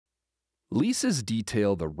Leases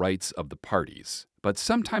detail the rights of the parties, but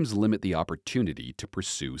sometimes limit the opportunity to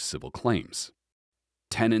pursue civil claims.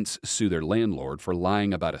 Tenants sue their landlord for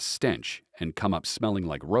lying about a stench and come up smelling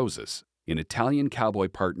like roses in Italian Cowboy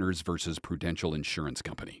Partners versus Prudential Insurance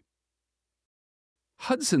Company.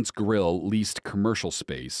 Hudson's Grill leased commercial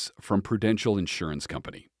space from Prudential Insurance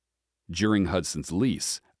Company. During Hudson's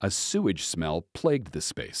lease, a sewage smell plagued the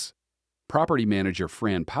space. Property manager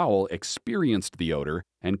Fran Powell experienced the odor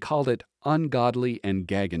and called it ungodly and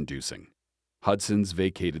gag-inducing. Hudson's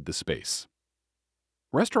vacated the space.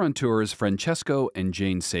 Restaurateurs Francesco and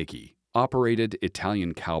Jane Secchi operated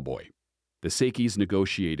Italian Cowboy. The Secchis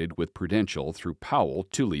negotiated with Prudential through Powell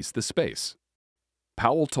to lease the space.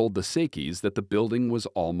 Powell told the Secchis that the building was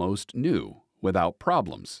almost new, without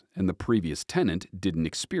problems, and the previous tenant didn't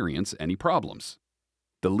experience any problems.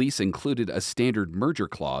 The lease included a standard merger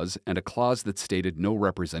clause and a clause that stated no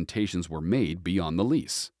representations were made beyond the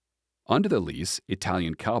lease. Under the lease,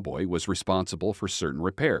 Italian Cowboy was responsible for certain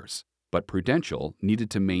repairs, but Prudential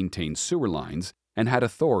needed to maintain sewer lines and had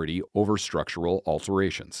authority over structural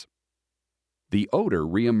alterations. The odor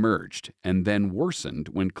reemerged and then worsened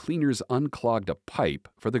when cleaners unclogged a pipe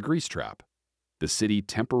for the grease trap. The city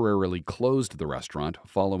temporarily closed the restaurant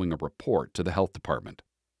following a report to the health department.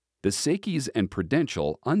 The Secchis and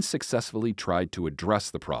Prudential unsuccessfully tried to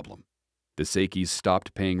address the problem. The Secchis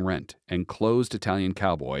stopped paying rent and closed Italian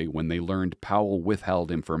Cowboy when they learned Powell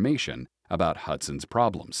withheld information about Hudson's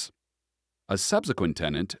problems. A subsequent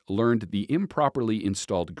tenant learned the improperly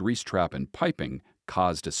installed grease trap and piping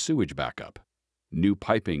caused a sewage backup. New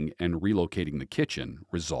piping and relocating the kitchen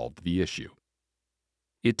resolved the issue.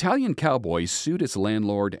 Italian Cowboy sued its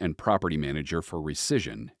landlord and property manager for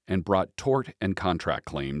rescission and brought tort and contract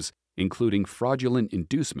claims, including fraudulent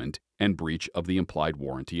inducement and breach of the implied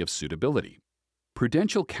warranty of suitability.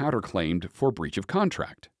 Prudential counterclaimed for breach of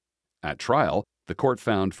contract. At trial, the court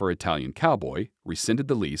found for Italian Cowboy, rescinded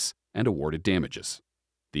the lease, and awarded damages.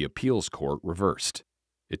 The appeals court reversed.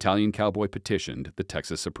 Italian Cowboy petitioned the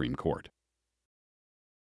Texas Supreme Court.